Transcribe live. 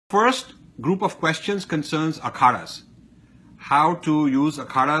First group of questions concerns akhadas. How to use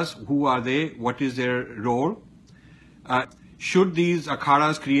akhadas, who are they, what is their role? Should these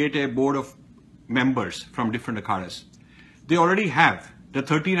akhadas create a board of members from different akhadas? They already have. The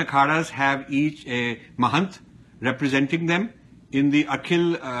 13 akhadas have each a mahant representing them in the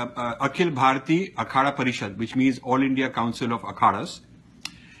Akhil Bharati Akhada Parishad, which means All India Council of Akhadas.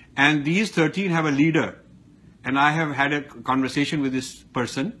 And these 13 have a leader. And I have had a conversation with this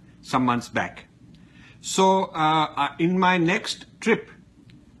person some months back. So in my next trip,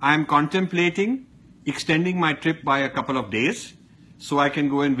 I am contemplating extending my trip by a couple of days so I can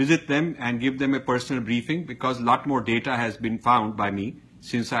go and visit them and give them a personal briefing, because a lot more data has been found by me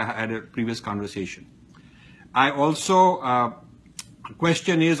since I had a previous conversation. I also,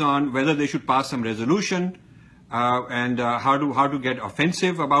 question is on whether they should pass some resolution and how to get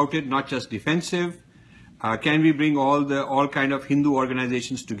offensive about it, not just defensive. Can we bring all kind of Hindu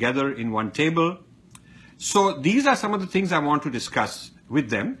organizations together in one table? So these are some of the things I want to discuss with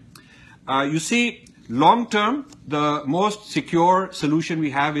them. You see, long term, the most secure solution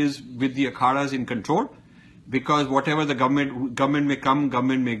we have is with the akhadas in control, because whatever the government may come,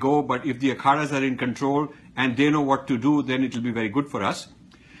 government may go, but if the akhadas are in control and they know what to do, then it will be very good for us.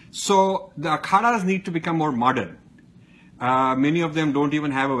 So the akhadas need to become more modern. Many of them don't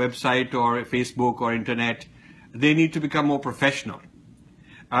even have a website or a Facebook or internet. They need to become more professional.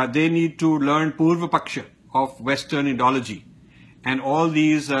 They need to learn Purva Paksha of Western Indology. And all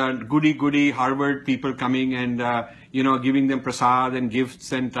these goody-goody Harvard people coming and, giving them prasad and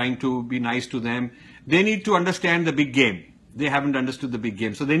gifts and trying to be nice to them. They need to understand the big game. They haven't understood the big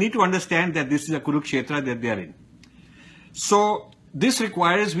game. So they need to understand that this is a Kurukshetra that they are in. So this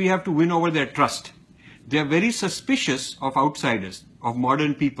requires we have to win over their trust. They are very suspicious of outsiders, of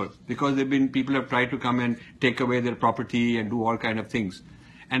modern people, because people have tried to come and take away their property and do all kind of things.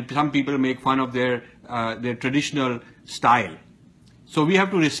 And some people make fun of their traditional style. So we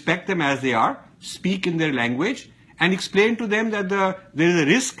have to respect them as they are, speak in their language, and explain to them that there is a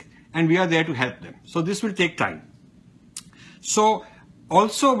risk and we are there to help them. So this will take time. So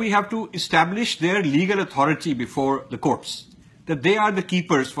also we have to establish their legal authority before the courts, that they are the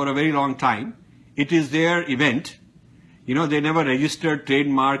keepers for a very long time. It is their event. They never registered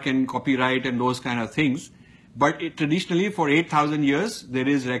trademark and copyright and those kind of things. But traditionally, for 8,000 years, there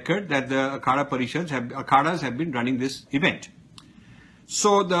is record that the akhadas have been running this event.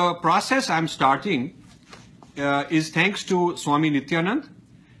 So the process I'm starting is thanks to Swami Nityanand,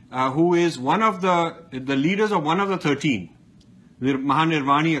 who is one of the leaders of one of the 13, the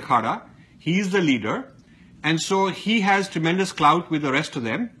Mahanirvani Akhada. He is the leader. And so he has tremendous clout with the rest of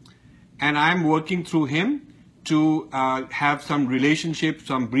them. And I'm working through him to have some relationships,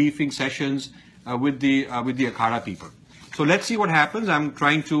 some briefing sessions with the Akhada people. So let's see what happens. I'm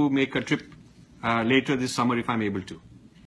trying to make a trip later this summer if I'm able to.